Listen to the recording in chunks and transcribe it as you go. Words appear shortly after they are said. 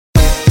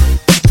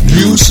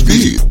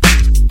Newsbeat.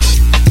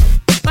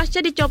 Pasca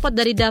dicopot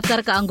dari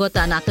daftar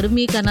keanggotaan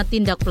akademi karena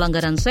tindak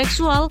pelanggaran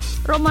seksual,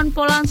 Roman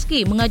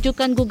Polanski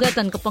mengajukan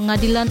gugatan ke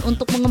pengadilan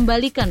untuk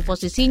mengembalikan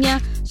posisinya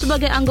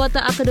sebagai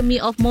anggota Academy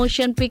of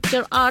Motion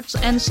Picture Arts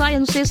and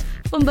Sciences,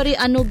 pemberi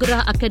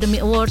anugerah Academy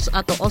Awards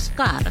atau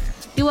Oscar.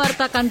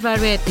 Diwartakan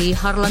Variety,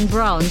 Harlan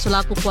Brown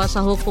selaku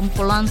kuasa hukum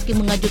Polanski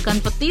mengajukan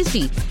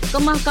petisi ke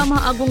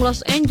Mahkamah Agung Los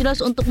Angeles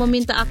untuk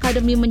meminta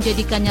Akademi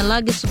menjadikannya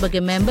lagi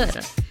sebagai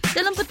member.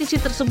 Dalam petisi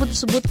tersebut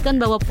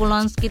disebutkan bahwa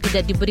Polanski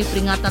tidak diberi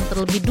peringatan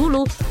terlebih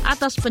dulu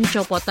atas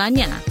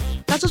pencopotannya.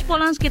 Kasus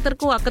Polanski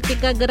terkuak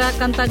ketika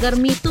gerakan tagar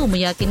Me Too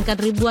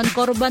meyakinkan ribuan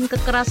korban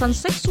kekerasan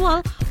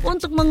seksual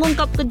untuk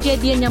mengungkap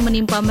kejadian yang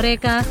menimpa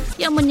mereka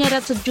yang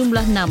menyeret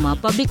sejumlah nama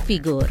publik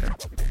figur.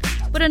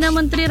 Perdana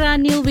Menteri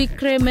Ranil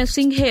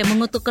Wickremesinghe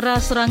mengutuk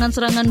keras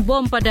serangan-serangan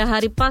bom pada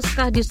hari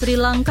Paskah di Sri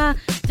Lanka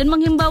dan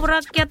menghimbau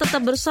rakyat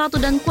tetap bersatu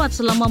dan kuat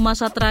selama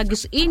masa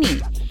tragis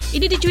ini.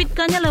 Ini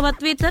dicuitkannya lewat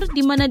Twitter,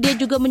 di mana dia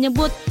juga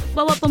menyebut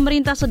bahwa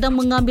pemerintah sedang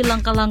mengambil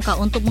langkah-langkah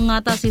untuk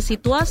mengatasi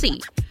situasi.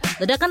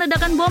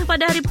 Ledakan-ledakan bom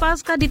pada hari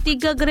Paskah di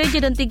 3 gereja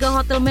dan 3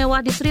 hotel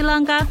mewah di Sri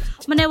Lanka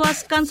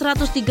menewaskan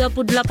 138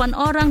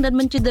 orang dan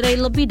mencederai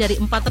lebih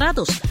dari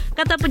 400,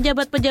 kata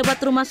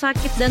pejabat-pejabat rumah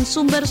sakit dan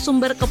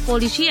sumber-sumber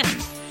kepolisian.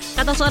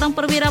 Kata seorang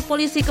perwira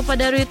polisi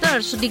kepada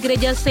Reuters, di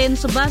gereja Saint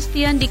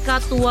Sebastian di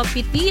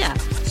Katuwapitia,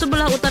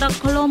 sebelah utara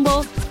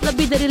Colombo,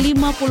 lebih dari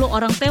 50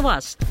 orang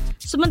tewas.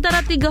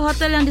 Sementara 3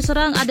 hotel yang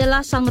diserang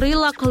adalah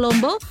Shangri-La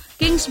Colombo,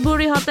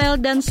 Kingsbury Hotel,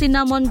 dan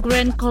Cinnamon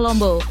Grand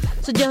Colombo.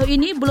 Sejauh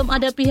ini belum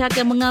ada pihak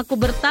yang mengaku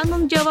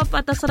bertanggung jawab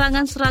atas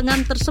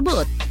serangan-serangan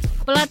tersebut.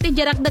 Pelatih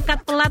jarak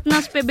dekat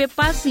pelatnas PB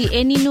Pasi,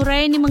 Eni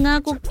Nuraini,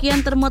 mengaku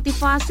kian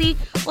termotivasi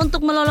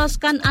untuk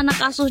meloloskan anak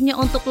asuhnya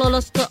untuk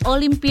lolos ke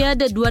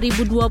Olimpiade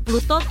 2020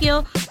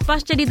 Tokyo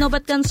pasca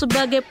dinobatkan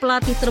sebagai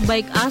pelatih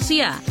terbaik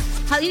Asia.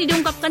 Hal ini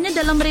diungkapkannya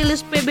dalam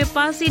rilis PB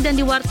Pasi dan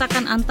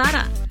diwartakan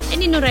Antara.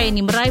 Eni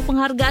Nuraini meraih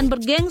penghargaan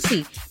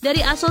bergengsi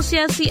dari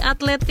Asosiasi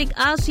Atletik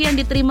Asia yang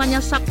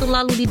diterimanya Sabtu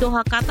lalu di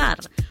Doha,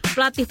 Qatar.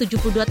 Pelatih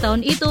 72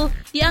 tahun itu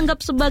dianggap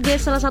sebagai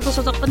salah satu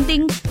sosok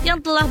penting yang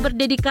telah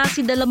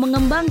berdedikasi dalam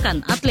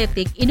mengembangkan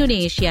atletik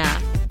Indonesia.